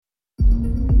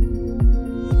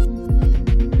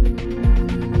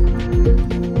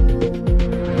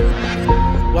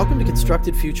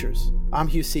Constructed Futures. I'm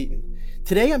Hugh Seaton.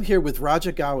 Today I'm here with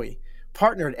Raja Ghawi,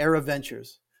 partner at Era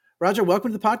Ventures. Raja,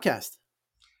 welcome to the podcast.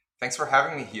 Thanks for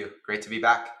having me, Hugh. Great to be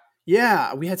back.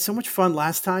 Yeah, we had so much fun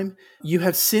last time. You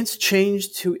have since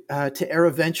changed to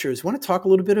Era Ventures. Want to talk a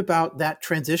little bit about that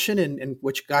transition and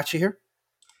what got you here?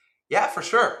 Yeah, for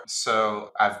sure.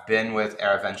 So I've been with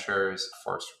Era Ventures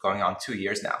for going on 2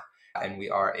 years now, and we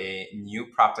are a new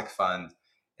Proptech fund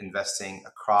investing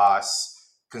across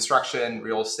construction,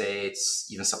 real estate,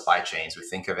 even supply chains. We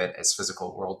think of it as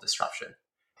physical world disruption.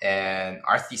 And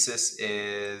our thesis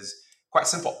is quite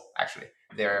simple, actually.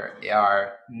 There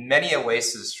are many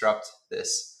ways to disrupt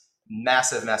this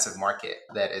massive, massive market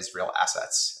that is real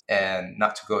assets. And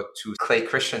not to go too Clay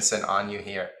Christensen on you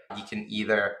here, you can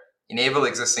either enable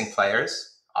existing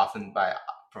players, often by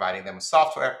providing them with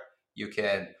software. You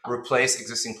can replace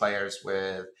existing players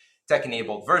with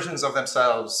tech-enabled versions of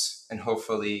themselves, and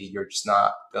hopefully you're just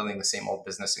not building the same old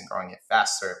business and growing it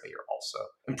faster, but you're also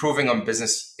improving on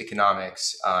business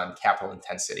economics, on capital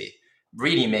intensity,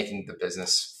 really making the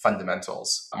business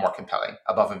fundamentals more compelling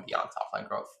above and beyond top-line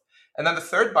growth. And then the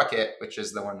third bucket, which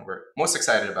is the one we're most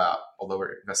excited about, although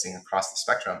we're investing across the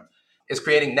spectrum, is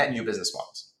creating net new business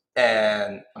models.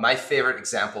 And my favorite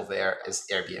example there is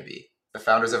Airbnb. The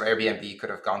founders of Airbnb could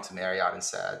have gone to Marriott and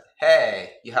said, hey,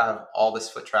 you have all this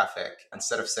foot traffic.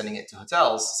 Instead of sending it to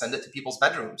hotels, send it to people's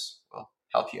bedrooms. We'll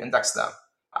help you index them.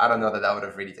 I don't know that would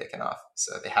have really taken off.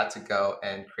 So they had to go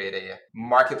and create a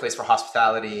marketplace for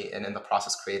hospitality, and in the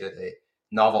process created a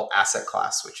novel asset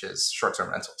class, which is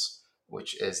short-term rentals,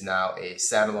 which is now a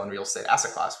standalone real estate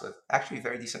asset class with actually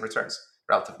very decent returns,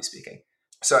 relatively speaking.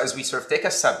 So as we sort of take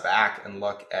a step back and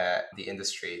look at the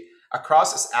industry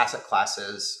across its asset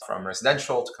classes, from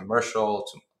residential to commercial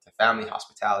to family,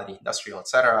 hospitality, industrial, et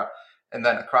cetera, and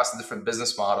then across the different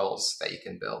business models that you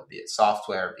can build, be it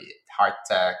software, be it hard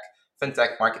tech,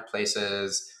 fintech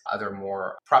marketplaces, other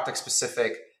more PropTech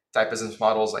specific type business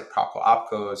models like PropCo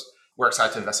OpCos, we're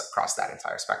excited to invest across that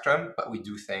entire spectrum. But we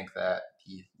do think that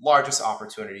the largest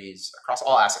opportunities across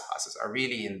all asset classes are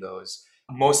really in those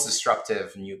most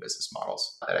disruptive new business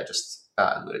models that I just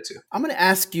alluded to. I'm going to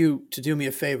ask you to do me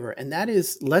a favor, and that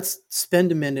is let's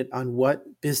spend a minute on what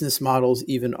business models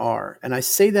even are. And I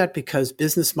say that because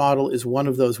business model is one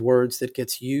of those words that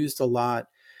gets used a lot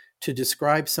to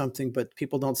describe something, but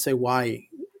people don't say why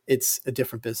it's a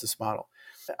different business model.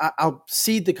 I'll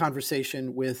seed the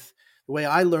conversation with the way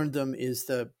I learned them is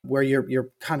where you're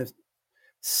kind of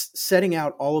setting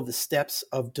out all of the steps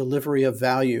of delivery of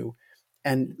value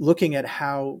and looking at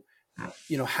how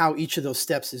each of those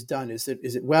steps is done. Is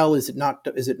it well? Is it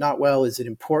not well? Is it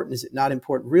important? Is it not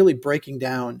important? Really breaking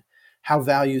down how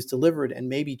value is delivered and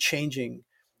maybe changing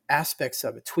aspects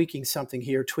of it, tweaking something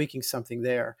here, tweaking something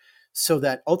there, so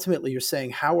that ultimately you're saying,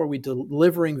 how are we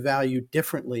delivering value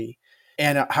differently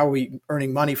and how are we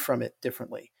earning money from it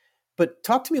differently? But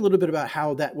talk to me a little bit about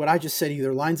how that, what I just said,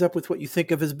 either lines up with what you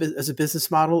think of as a business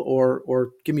model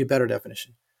or give me a better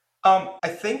definition. I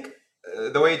think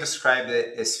the way you described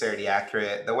it is fairly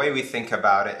accurate. The way we think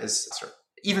about it is sort of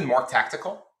even more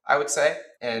tactical, I would say.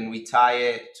 And we tie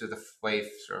it to the way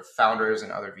sort of founders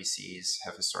and other VCs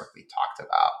have historically talked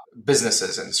about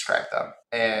businesses and described them.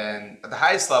 And at the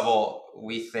highest level,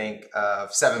 we think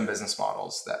of 7 business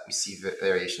models that we see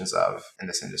variations of in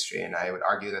this industry. And I would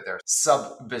argue that there are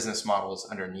sub-business models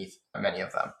underneath many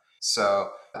of them.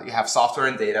 So you have software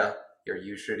and data. You're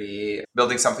usually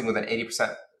building something with an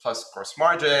 80% plus gross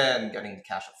margin, getting the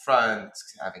cash up front,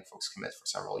 having folks commit for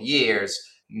several years,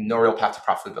 no real path to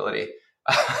profitability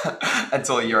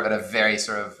until you're at a very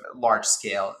sort of large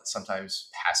scale, sometimes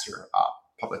past your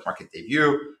public market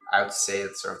debut. I would say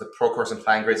that sort of the Procore's and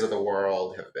PlanGrids of the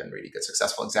world have been really good,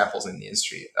 successful examples in the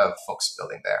industry of folks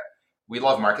building there. We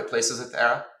love marketplaces at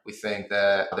Era. We think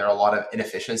that there are a lot of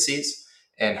inefficiencies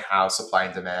in how supply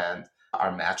and demand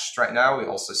are matched right now. We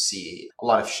also see a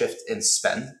lot of shift in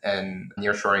spend, and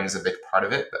nearshoring is a big part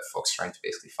of it, but folks trying to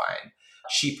basically find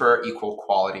cheaper, equal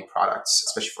quality products,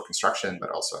 especially for construction, but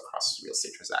also across real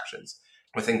estate transactions.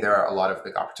 I think there are a lot of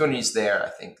big opportunities there. I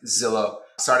think Zillow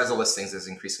started as a listings is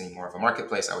increasingly more of a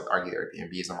marketplace. I would argue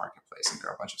Airbnb is a marketplace, and there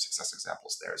are a bunch of success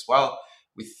examples there as well.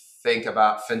 We think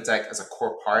about fintech as a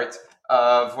core part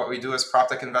of what we do as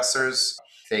PropTech investors.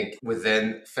 I think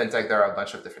within fintech, there are a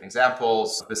bunch of different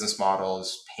examples, business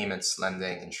models, payments,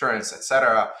 lending, insurance, et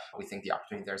cetera. We think the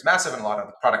opportunity there is massive, and a lot of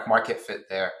the product market fit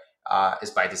there is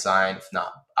by design, if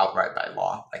not outright by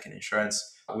law, like in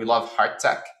insurance. We love hard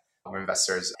tech. We're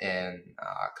investors in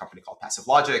a company called Passive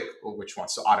Logic, which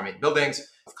wants to automate buildings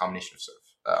with a combination of sort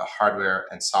of hardware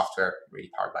and software, really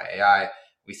powered by AI.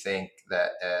 We think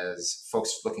that as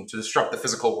folks looking to disrupt the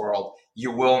physical world,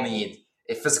 you will need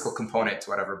a physical component to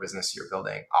whatever business you're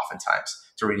building, oftentimes,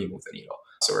 to really move the needle.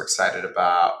 So we're excited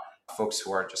about folks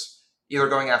who are just either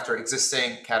going after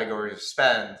existing categories of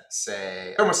spend,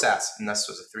 say thermostats, and this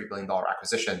was a $3 billion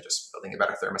acquisition, just building a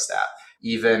better thermostat,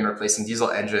 even replacing diesel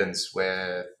engines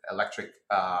with electric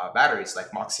batteries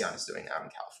like Moxion is doing out in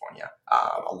California.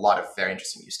 A lot of very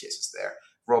interesting use cases there.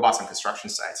 Robots on construction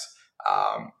sites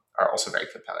are also very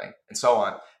compelling, and so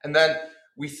on. And then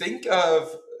we think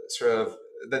of sort of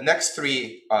the next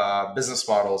three business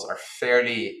models are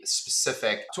fairly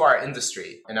specific to our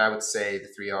industry. And I would say the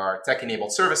three are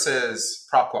tech-enabled services,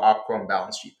 PropCo, OpCo, and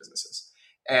balance sheet businesses.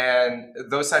 And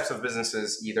those types of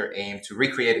businesses either aim to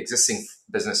recreate existing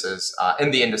businesses in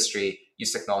the industry,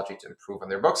 use technology to improve on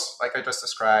their books, like I just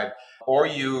described, or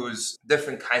use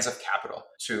different kinds of capital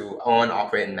to own,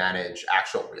 operate, and manage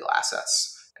actual real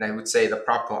assets. And I would say the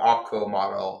PropCo, OpCo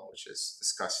model, which is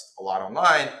discussed a lot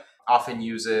online, often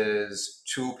uses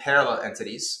two parallel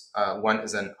entities. One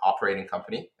is an operating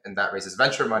company, and that raises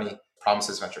venture money,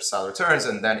 promises venture style returns,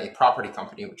 and then a property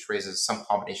company, which raises some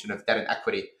combination of debt and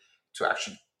equity to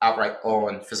actually outright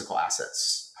own physical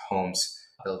assets, homes,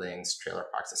 buildings, trailer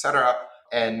parks, etc.,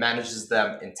 and manages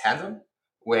them in tandem,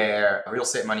 where real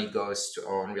estate money goes to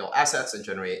own real assets and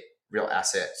generate real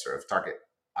asset sort of target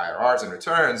IRRs and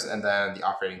returns. And then the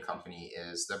operating company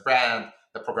is the brand,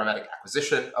 the programmatic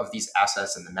acquisition of these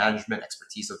assets and the management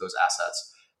expertise of those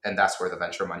assets. And that's where the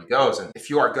venture money goes. And if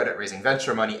you are good at raising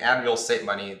venture money and real estate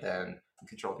money, then you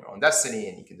control your own destiny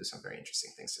and you can do some very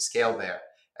interesting things to scale there.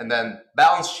 And then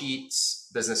balance sheets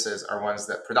businesses are ones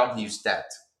that predominantly use debt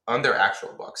on their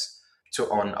actual books to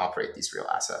own and operate these real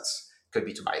assets. It could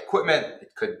be to buy equipment. It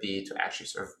could be to actually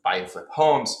sort of buy and flip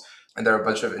homes. And there are a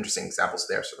bunch of interesting examples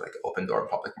there, sort of like Open Door and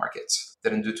Public Markets.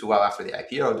 Didn't do too well after the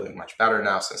IPO, doing much better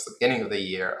now since the beginning of the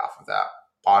year off of that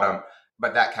bottom.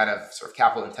 But that kind of sort of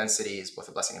capital intensity is both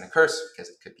a blessing and a curse because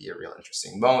it could be a real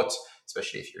interesting moat,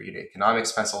 especially if your unit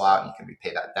economics pencil out and you can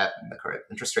repay that debt in the current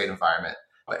interest rate environment.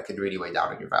 But it could really weigh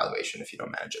down on your valuation if you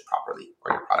don't manage it properly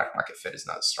or your product market fit is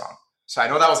not as strong. So I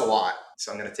know that was a lot.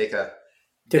 So I'm going to take a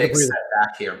big step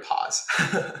back here and pause.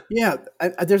 Yeah,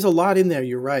 there's a lot in there.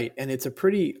 You're right. And it's a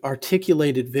pretty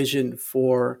articulated vision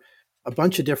for a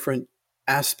bunch of different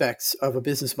aspects of a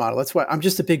business model. That's why I'm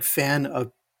just a big fan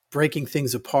of breaking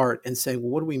things apart and saying,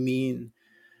 well, what do we mean?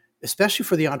 Especially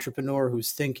for the entrepreneur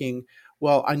who's thinking,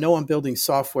 well, I know I'm building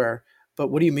software, but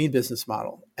what do you mean business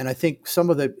model? And I think some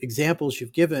of the examples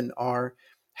you've given are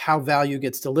how value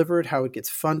gets delivered, how it gets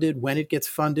funded, when it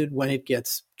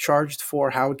gets charged for,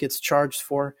 how it gets charged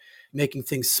for, making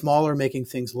things smaller, making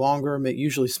things longer.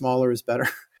 Usually smaller is better.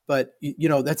 But,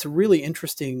 that's a really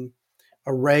interesting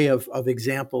array of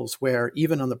examples where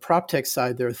even on the Proptech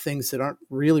side, there are things that aren't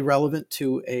really relevant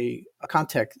to a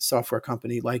contact software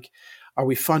company. Like, are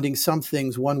we funding some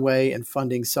things one way and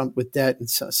funding some with debt and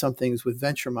some things with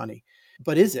venture money?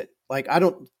 But is it? Like, I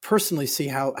don't personally see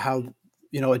how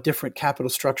a different capital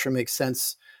structure makes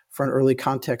sense for an early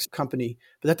context company.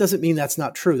 But that doesn't mean that's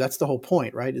not true. That's the whole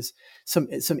point, right? Is some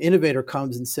innovator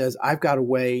comes and says, I've got a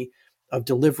way of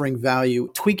delivering value,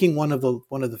 tweaking one of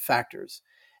the factors.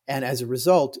 And as a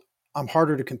result, I'm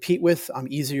harder to compete with, I'm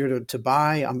easier to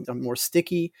buy, I'm more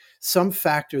sticky, some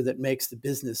factor that makes the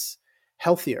business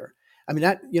healthier. I mean,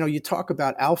 that, you talk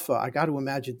about alpha. I got to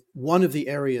imagine one of the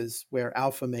areas where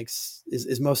alpha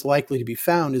is most likely to be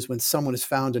found is when someone has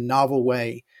found a novel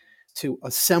way to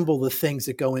assemble the things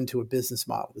that go into a business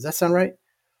model. Does that sound right?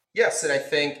 Yes. And I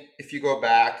think if you go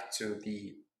back to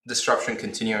the disruption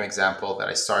continuum example that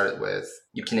I started with,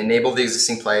 you can enable the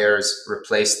existing players,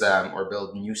 replace them, or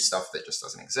build new stuff that just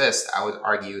doesn't exist. I would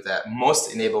argue that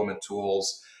most enablement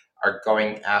tools are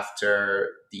going after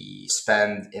the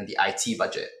spend in the IT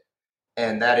budget.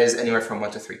 And that is anywhere from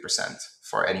 1% to 3%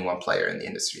 for any one player in the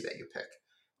industry that you pick.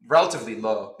 Relatively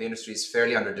low. The industry is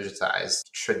fairly under digitized,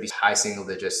 should be high single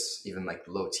digits, even like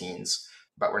low teens,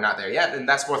 but we're not there yet. And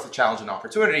that's both a challenge and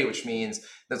opportunity, which means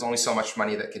there's only so much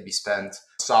money that could be spent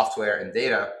software and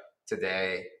data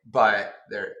today, but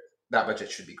that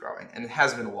budget should be growing. And it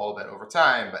has been a little bit over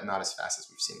time, but not as fast as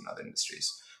we've seen in other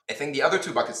industries. I think the other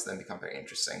two buckets then become very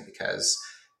interesting because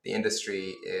the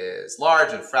industry is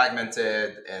large and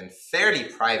fragmented and fairly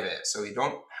private. So we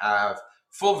don't have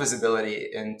full visibility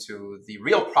into the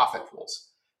real profit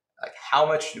pools. Like, how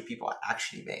much do people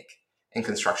actually make in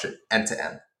construction end to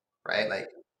end, right? Like,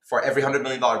 for every $100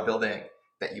 million building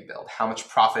that you build, how much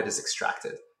profit is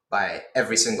extracted by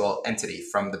every single entity,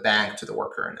 from the bank to the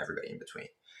worker and everybody in between?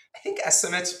 I think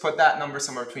estimates put that number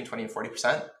somewhere between 20 and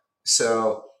 40%.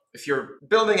 So if you're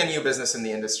building a new business in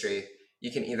the industry,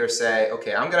 you can either say,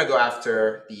 okay, I'm going to go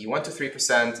after the 1% to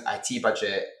 3% IT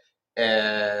budget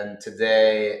And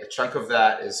today, a chunk of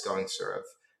that is going to sort of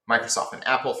Microsoft and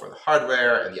Apple for the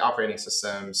hardware and the operating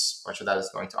systems. Much of that is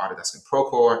going to Autodesk and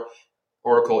Procore,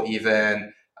 Oracle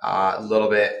even, a little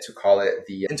bit to call it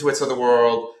the Intuits of the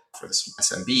world for the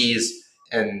SMBs.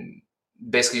 And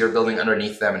basically you're building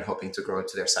underneath them and hoping to grow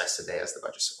into their size today as the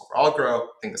budgets overall grow. I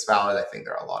think that's valid. I think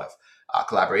there are a lot of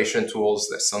collaboration tools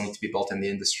that still need to be built in the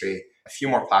industry. A few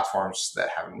more platforms that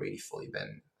haven't really fully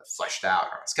been fleshed out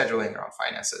around scheduling, around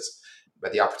finances.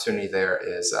 But the opportunity there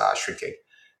is shrinking.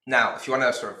 Now, if you want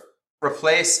to sort of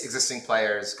replace existing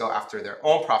players, go after their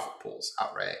own profit pools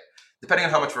outright, depending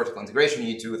on how much vertical integration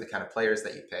you do, the kind of players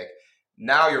that you pick,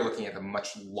 now you're looking at a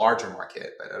much larger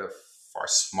market, but at a far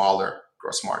smaller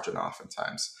gross margin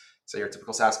oftentimes. So your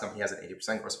typical SaaS company has an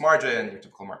 80% gross margin. Your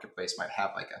typical marketplace might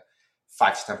have like a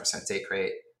 5 to 10% take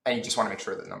rate. And you just want to make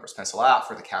sure that the numbers pencil out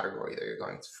for the category that you're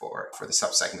going for the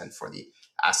subsegment, for the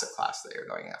asset class that you're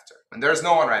going after. And there's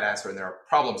no one right answer, and there are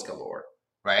problems galore,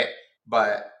 right?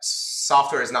 But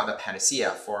software is not the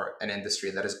panacea for an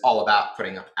industry that is all about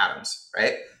putting up atoms,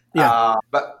 right? Yeah.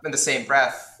 But in the same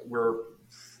breath, we're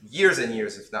years and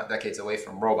years, if not decades, away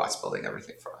from robots building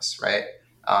everything for us, right?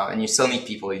 And you still need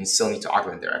people, and you still need to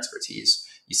augment their expertise.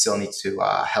 You still need to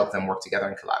help them work together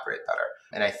and collaborate better.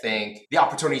 And I think the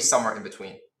opportunity is somewhere in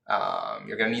between.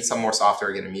 You're going to need some more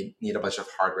software. You're going to need a bunch of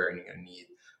hardware, and you're going to need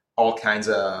all kinds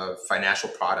of financial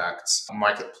products,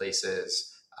 marketplaces,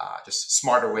 just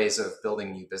smarter ways of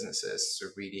building new businesses to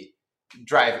really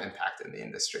drive impact in the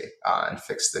industry and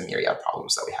fix the myriad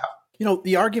problems that we have. You know,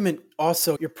 the argument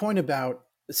also, your point about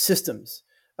systems,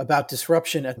 about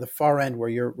disruption at the far end where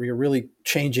you're really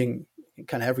changing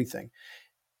kind of everything.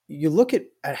 You look at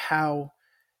how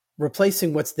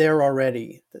replacing what's there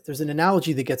already. There's an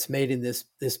analogy that gets made in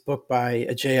this book by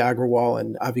Ajay Agrawal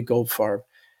and Avi Goldfarb,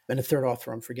 and a third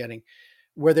author I'm forgetting,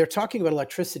 where they're talking about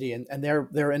electricity, and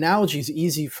their analogy is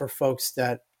easy for folks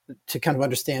that to kind of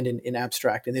understand in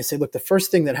abstract. And they say, look, the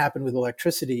first thing that happened with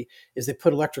electricity is they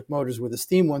put electric motors where the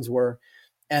steam ones were,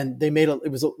 and they made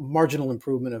it was a marginal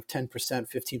improvement of 10%,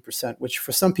 15%, which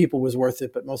for some people was worth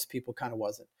it, but most people kind of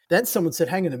wasn't. Then someone said,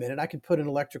 hang on a minute, I can put an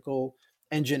electrical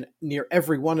engine near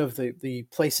every one of the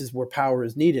places where power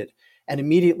is needed. And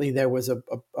immediately there was a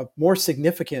more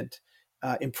significant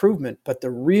improvement. But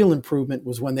the real improvement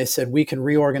was when they said, we can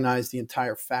reorganize the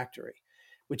entire factory,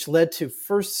 which led to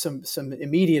first some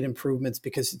immediate improvements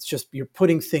because it's just you're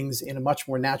putting things in a much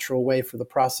more natural way for the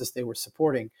process they were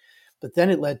supporting. But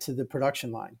then it led to the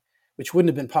production line, which wouldn't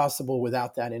have been possible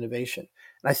without that innovation.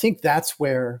 And I think that's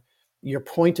where your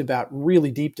point about really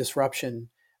deep disruption,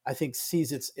 I think,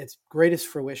 sees its greatest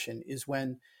fruition is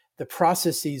when the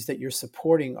processes that you're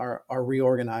supporting are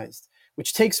reorganized,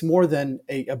 which takes more than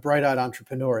a bright-eyed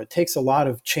entrepreneur. It takes a lot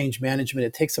of change management.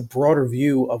 It takes a broader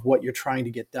view of what you're trying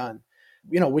to get done,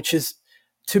 which is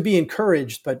to be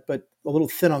encouraged, but a little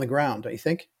thin on the ground, don't you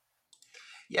think?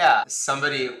 Yeah,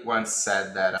 somebody once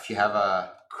said that if you have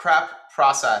a crap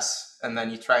process and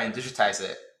then you try and digitize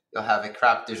it, you'll have a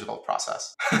crap digital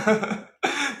process.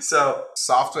 So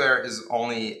software is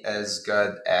only as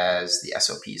good as the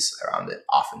SOPs around it,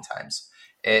 oftentimes.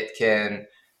 It can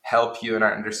help you in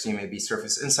our industry maybe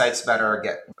surface insights better,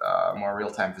 get more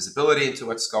real-time visibility into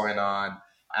what's going on,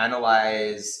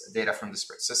 analyze data from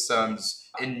disparate systems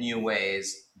in new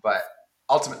ways. But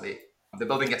ultimately, the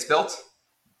building gets built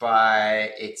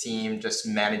by a team just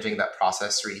managing that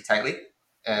process really tightly.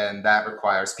 And that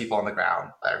requires people on the ground,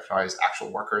 that requires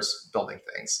actual workers building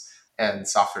things. And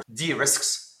software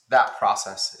de-risks that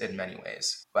process in many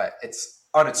ways, but it's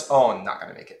on its own not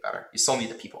going to make it better. You still need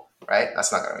the people, right?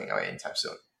 That's not going to go away anytime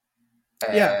soon.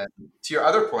 Yeah. And to your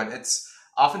other point, it's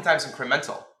oftentimes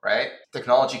incremental, right?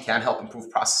 Technology can help improve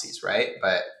processes, right?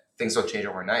 But things don't change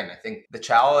overnight. And I think the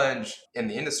challenge in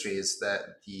the industry is that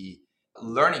the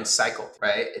learning cycle,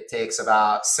 right? It takes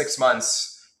about 6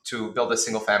 months to build a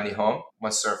single family home.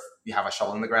 Once sort of you have a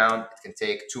shovel in the ground, it can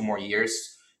take 2 more years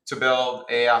to build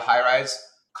a high rise.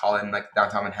 Call in like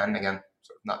downtown Manhattan again.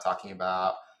 So not talking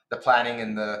about the planning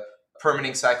and the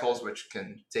permitting cycles, which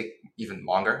can take even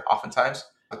longer oftentimes,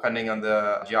 depending on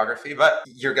the geography. But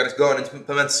you're going to go and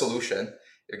implement a solution.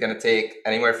 You're going to take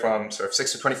anywhere from sort of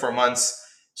 6 to 24 months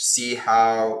to see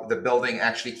how the building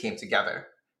actually came together.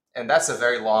 And that's a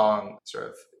very long sort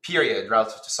of period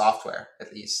relative to software,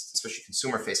 at least, especially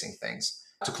consumer-facing things,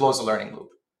 to close the learning loop,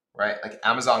 right? Like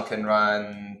Amazon can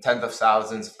run tens of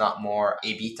thousands, if not more,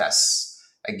 A/B tests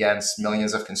against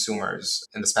millions of consumers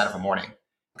in the span of a morning.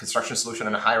 A construction solution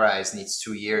in a high-rise needs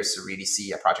 2 years to really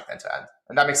see a project end-to-end.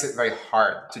 And that makes it very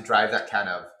hard to drive that kind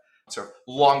of sort of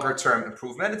longer-term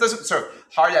improvement. It doesn't sort of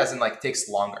hard as in like takes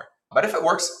longer. But if it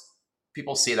works,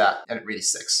 people see that and it really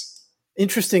sticks.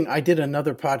 Interesting. I did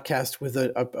another podcast with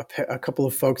a couple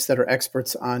of folks that are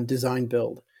experts on design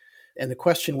build. And the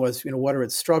question was, what are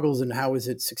its struggles and how is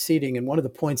it succeeding? And one of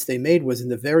the points they made was in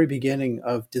the very beginning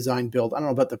of design build. I don't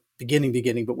know about the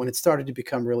beginning, but when it started to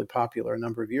become really popular a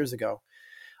number of years ago,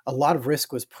 a lot of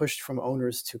risk was pushed from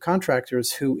owners to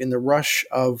contractors who, in the rush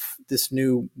of this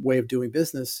new way of doing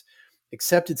business,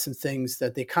 accepted some things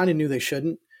that they kind of knew they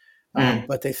shouldn't,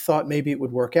 but they thought maybe it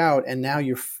would work out. And now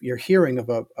you're hearing of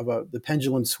the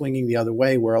pendulum swinging the other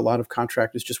way, where a lot of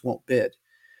contractors just won't bid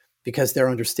because they're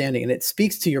understanding. And it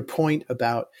speaks to your point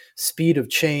about speed of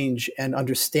change and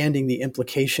understanding the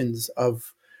implications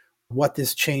of what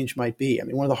this change might be. I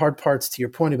mean, one of the hard parts to your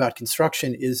point about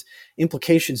construction is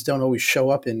implications don't always show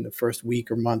up in the first week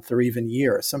or month or even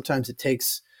year. Sometimes it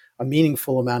takes a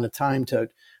meaningful amount of time to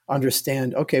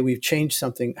understand, okay, we've changed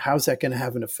something. How's that going to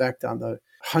have an effect on the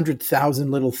 100,000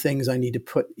 little things I need to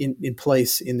put in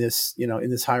place in this,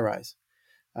 in this high rise?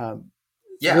 It's a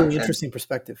Yeah, really interesting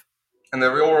perspective. and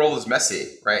the real world is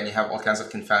messy, right? And you have all kinds of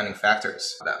confounding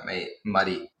factors that may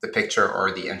muddy the picture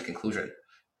or the end conclusion,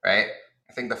 right?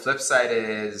 I think the flip side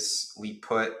is we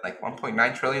put like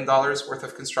 $1.9 trillion worth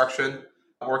of construction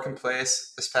work in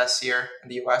place this past year in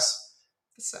the US.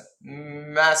 It's a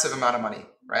massive amount of money,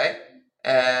 right?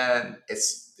 And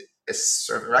it's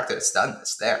sort of erected, it's done,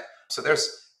 it's there. So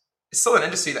it's still an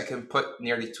industry that can put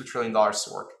nearly $2 trillion to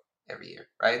work every year,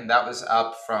 right? And that was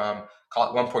up from,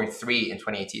 call it 1.3 in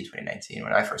 2018, 2019,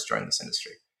 when I first joined this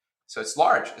industry. So it's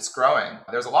large, it's growing.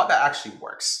 There's a lot that actually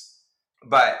works,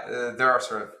 but there are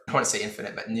sort of, I don't want to say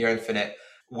infinite, but near infinite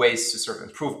ways to sort of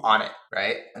improve on it,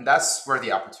 right? And that's where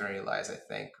the opportunity lies, I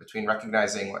think, between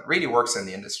recognizing what really works in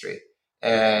the industry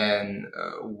and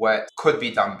what could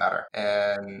be done better.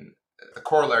 And the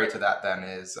corollary to that then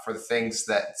is for the things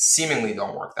that seemingly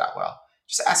don't work that well,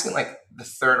 just asking like the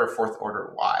third or fourth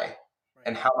order why,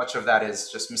 and how much of that is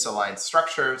just misaligned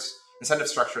structures, incentive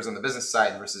structures on the business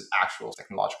side versus actual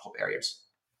technological barriers.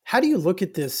 How do you look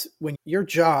at this when your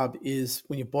job is,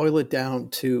 when you boil it down,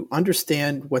 to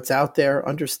understand what's out there,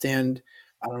 understand,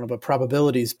 I don't know about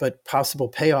probabilities, but possible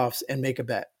payoffs, and make a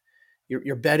bet?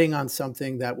 You're betting on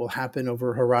something that will happen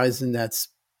over a horizon that's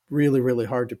really, really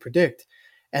hard to predict.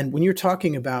 And when you're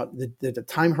talking about the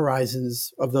time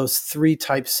horizons of those three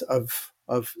types of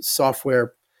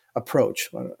software approach,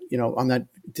 on that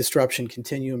disruption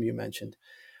continuum you mentioned,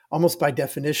 almost by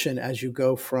definition, as you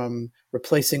go from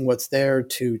replacing what's there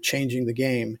to changing the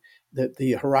game,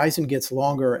 the horizon gets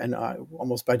longer, and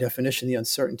almost by definition, the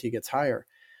uncertainty gets higher.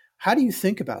 How do you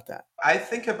think about that? I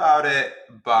think about it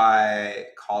by,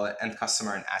 call it end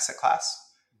customer and asset class.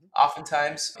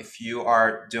 Oftentimes, if you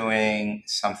are doing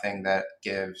something that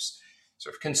gives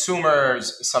sort of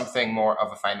consumers something more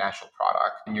of a financial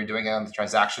product and you're doing it on the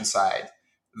transaction side,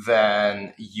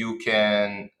 then you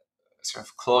can sort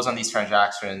of close on these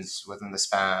transactions within the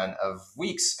span of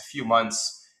weeks, a few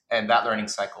months, and that learning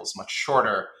cycle is much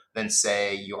shorter than,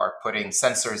 say, you are putting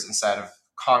sensors inside of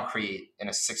concrete in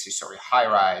a 60-story high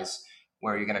rise,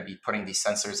 where you're going to be putting these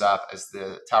sensors up as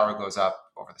the tower goes up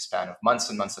over the span of months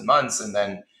and months and months, and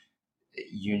then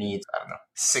you need, I don't know,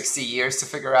 60 years to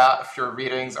figure out if your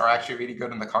readings are actually really good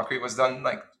and the concrete was done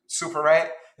like super right.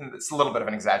 And it's a little bit of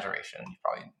an exaggeration.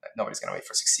 Probably nobody's going to wait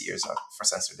for 60 years for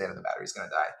sensor data. The battery's going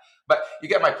to die. But you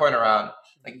get my point around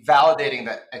like validating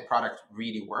that a product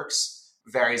really works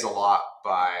varies a lot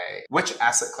by which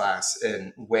asset class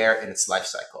and where in its life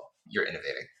cycle you're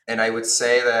innovating. And I would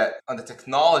say that on the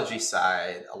technology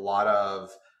side, a lot of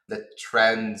the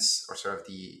trends or sort of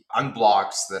the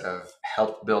unblocks that have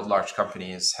helped build large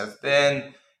companies have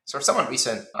been sort of somewhat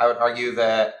recent. I would argue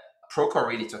that Procore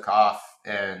really took off,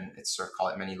 and it's sort of call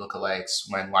it many lookalikes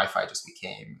when Wi-Fi just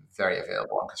became very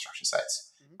available on construction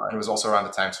sites. And it was also around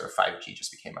the time sort of 5G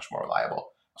just became much more reliable,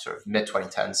 sort of mid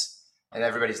 2010s. And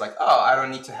everybody's like, oh, I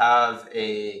don't need to have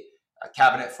a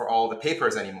cabinet for all the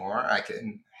papers anymore. I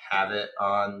can have it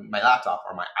on my laptop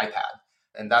or my iPad.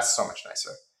 And that's so much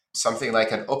nicer. Something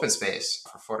like an open space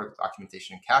for photo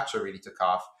documentation and capture really took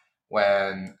off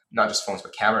when not just phones,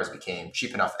 but cameras became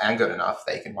cheap enough and good enough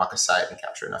that you can walk aside and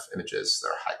capture enough images that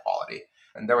are high quality.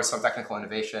 And there was some technical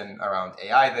innovation around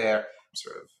AI there,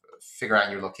 sort of figuring out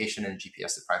your location in a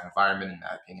GPS-deprived environment and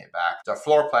mapping it back to a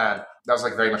floor plan. That was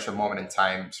like very much a moment in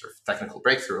time sort of technical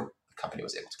breakthrough the company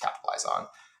was able to capitalize on.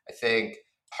 I think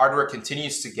hardware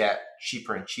continues to get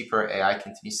cheaper and cheaper. AI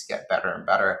continues to get better and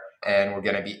better. And we're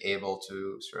going to be able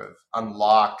to sort of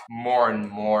unlock more and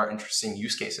more interesting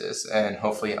use cases. And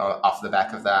hopefully off the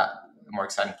back of that, more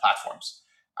exciting platforms.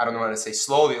 I don't want to say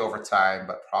slowly over time,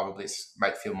 but probably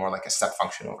might feel more like a step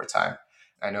function over time.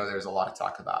 I know there's a lot of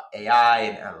talk about AI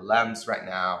and LLMs right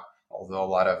now. A although a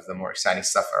lot of the more exciting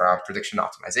stuff around prediction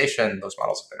optimization, those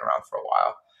models have been around for a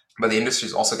while. But the industry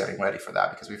is also getting ready for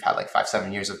that because we've had like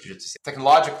 5-7 years of jiu-jitsu.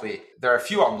 Technologically, there are a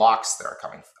few unlocks that are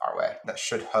coming our way that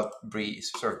should help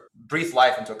breathe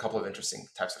life into a couple of interesting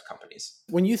types of companies.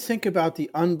 When you think about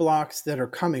the unblocks that are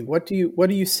coming, what do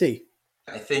you see?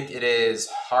 I think it is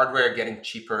hardware getting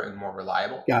cheaper and more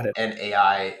reliable, Got it. and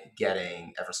AI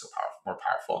getting ever so more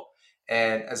powerful.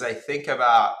 And as I think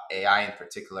about AI in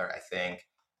particular, I think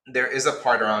there is a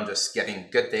part around just getting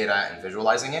good data and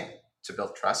visualizing it to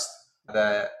build trust.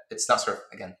 That it's not sort of,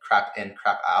 again, crap in,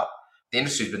 crap out. The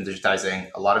industry's been digitizing.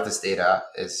 A lot of this data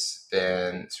has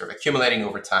been sort of accumulating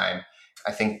over time.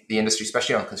 I think the industry,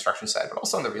 especially on the construction side, but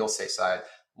also on the real estate side,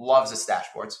 loves its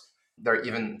dashboards. There are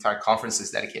even entire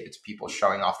conferences dedicated to people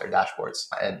showing off their dashboards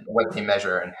and what they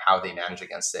measure and how they manage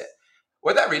against it.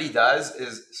 What that really does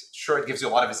is, sure, it gives you a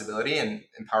lot of visibility and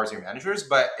empowers your managers,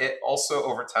 but it also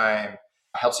over time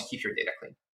helps you keep your data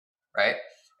clean, right?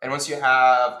 And once you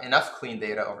have enough clean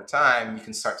data over time, you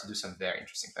can start to do some very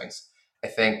interesting things. I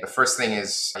think the first thing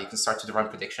is you can start to run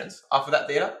predictions off of that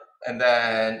data. And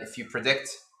then if you predict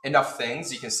enough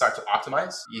things, you can start to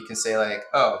optimize. You can say like,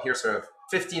 oh, here's sort of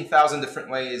 15,000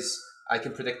 different ways I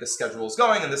can predict the schedule is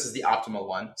going, and this is the optimal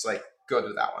one. So like, go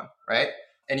do that one, right?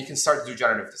 And you can start to do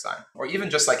generative design, or even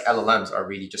just like LLMs are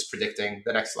really just predicting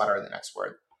the next letter or the next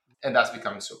word. And that's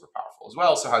becoming super powerful as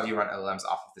well. So how do you run LLMs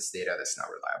off of this data that's not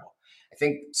reliable? I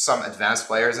think some advanced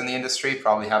players in the industry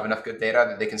probably have enough good data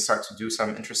that they can start to do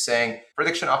some interesting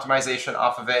prediction optimization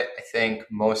off of it. I think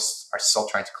most are still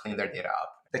trying to clean their data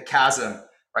up. The chasm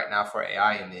right now for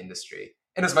AI in the industry,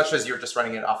 in as much as you're just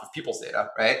running it off of people's data,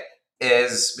 right,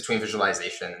 is between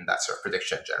visualization and that sort of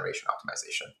prediction generation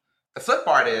optimization. The flip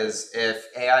part is if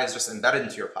AI is just embedded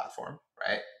into your platform,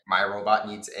 right? My robot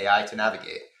needs AI to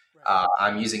navigate.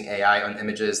 I'm using AI on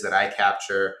images that I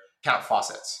capture, count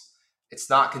faucets. It's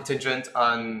not contingent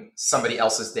on somebody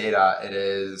else's data. It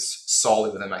is solely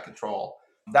within my control.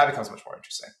 That becomes much more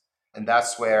interesting. And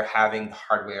that's where having the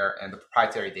hardware and the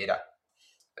proprietary data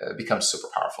becomes super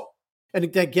powerful. And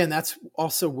again, that's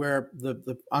also where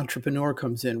the entrepreneur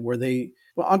comes in,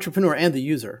 entrepreneur and the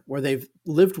user, where they've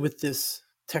lived with this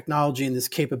technology and this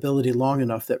capability long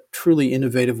enough that truly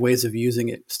innovative ways of using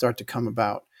it start to come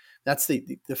about. That's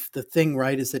the thing,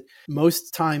 right? Is that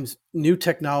most times new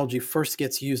technology first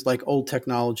gets used like old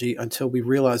technology until we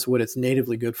realize what it's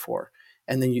natively good for.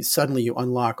 And then suddenly you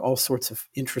unlock all sorts of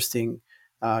interesting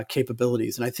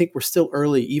capabilities. And I think we're still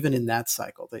early even in that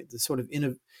cycle. The sort of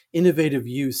innovative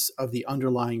use of the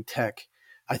underlying tech,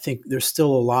 I think there's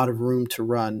still a lot of room to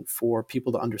run for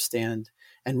people to understand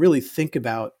and really think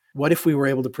about, what if we were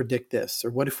able to predict this,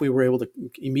 or what if we were able to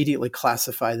immediately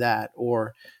classify that,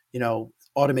 or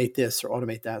automate this or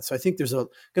automate that. So I think there's going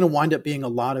to wind up being a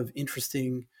lot of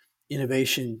interesting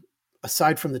innovation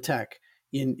aside from the tech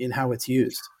in how it's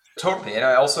used. Totally. And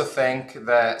I also think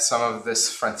that some of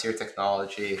this frontier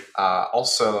technology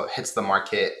also hits the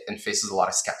market and faces a lot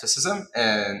of skepticism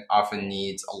and often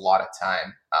needs a lot of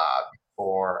time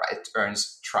before it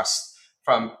earns trust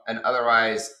from an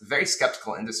otherwise very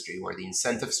skeptical industry where the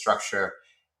incentive structure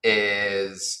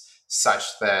is such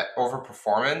that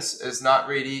overperformance is not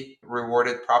really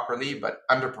rewarded properly, but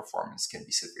underperformance can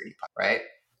be severely punished, right?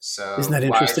 Isn't So that why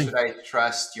interesting? should I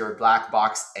trust your black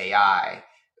box AI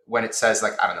when it says,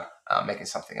 like, I don't know, I'm making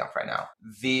something up right now.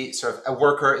 The sort of a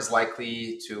worker is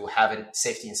likely to have a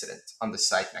safety incident on the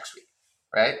site next week,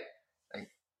 right?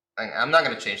 I'm not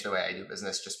going to change the way I do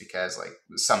business just because like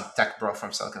some tech bro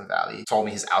from Silicon Valley told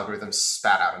me his algorithm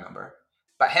spat out a number.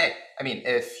 But hey, I mean,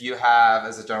 if you have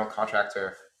as a general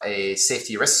contractor a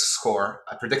safety risk score,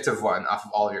 a predictive one off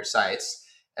of all of your sites,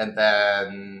 and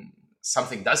then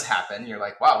something does happen, you're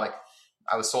like, wow, like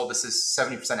I was told this is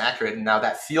 70% accurate and now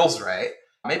that feels right.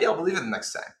 Maybe I'll believe it the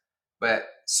next time. But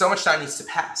so much time needs to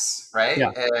pass, right?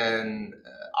 Yeah. And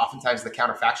oftentimes the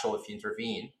counterfactual, if you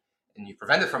intervene and you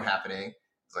prevent it from happening,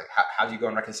 it's like, how do you go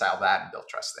and reconcile that and build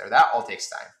trust there? That all takes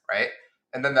time, right?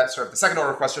 And then that sort of the second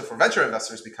order question for venture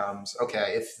investors becomes,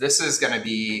 okay, if this is going to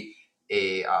be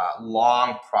a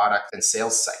long product and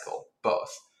sales cycle,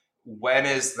 both, when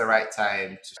is the right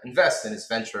time to invest in? Is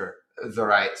venture the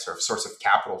right sort of source of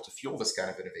capital to fuel this kind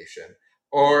of innovation?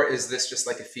 Or is this just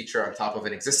like a feature on top of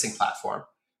an existing platform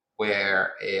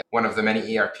where one of the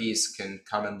many ERPs can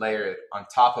come and layer it on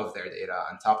top of their data,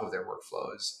 on top of their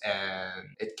workflows, and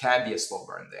it can be a slow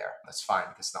burn there. That's fine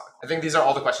because it's not. I think these are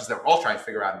all the questions that we're all trying to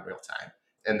figure out in real time,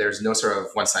 and there's no sort of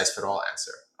one size fit all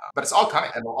answer. But it's all coming,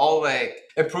 and we'll all like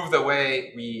improve the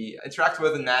way we interact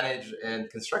with and manage and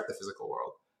construct the physical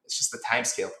world. It's just the time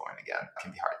scale point again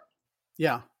can be hard.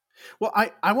 Yeah. Well,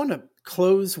 I want to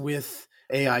close with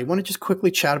AI. You want to just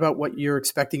quickly chat about what you're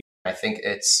expecting? I think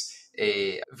it's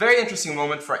a very interesting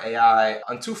moment for AI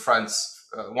on two fronts.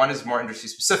 One is more industry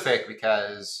specific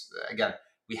because, again,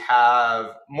 we have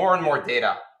more and more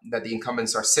data that the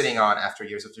incumbents are sitting on after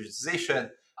years of digitization.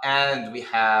 And we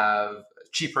have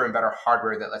cheaper and better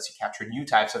hardware that lets you capture new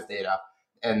types of data.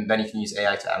 And then you can use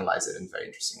AI to analyze it in very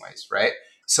interesting ways, right?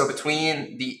 So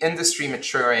between the industry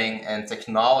maturing and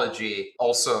technology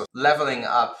also leveling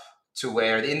up to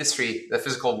where the industry, the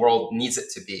physical world needs it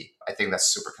to be, I think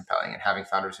that's super compelling. And having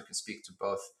founders who can speak to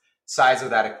both sides of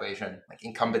that equation, like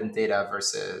incumbent data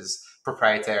versus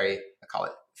proprietary, I call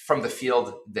it from the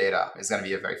field data, is going to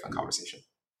be a very fun conversation.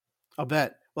 I'll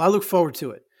bet. Well, I look forward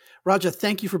to it. Raja,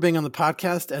 thank you for being on the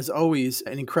podcast. As always,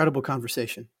 an incredible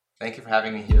conversation. Thank you for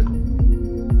having me, Hugh.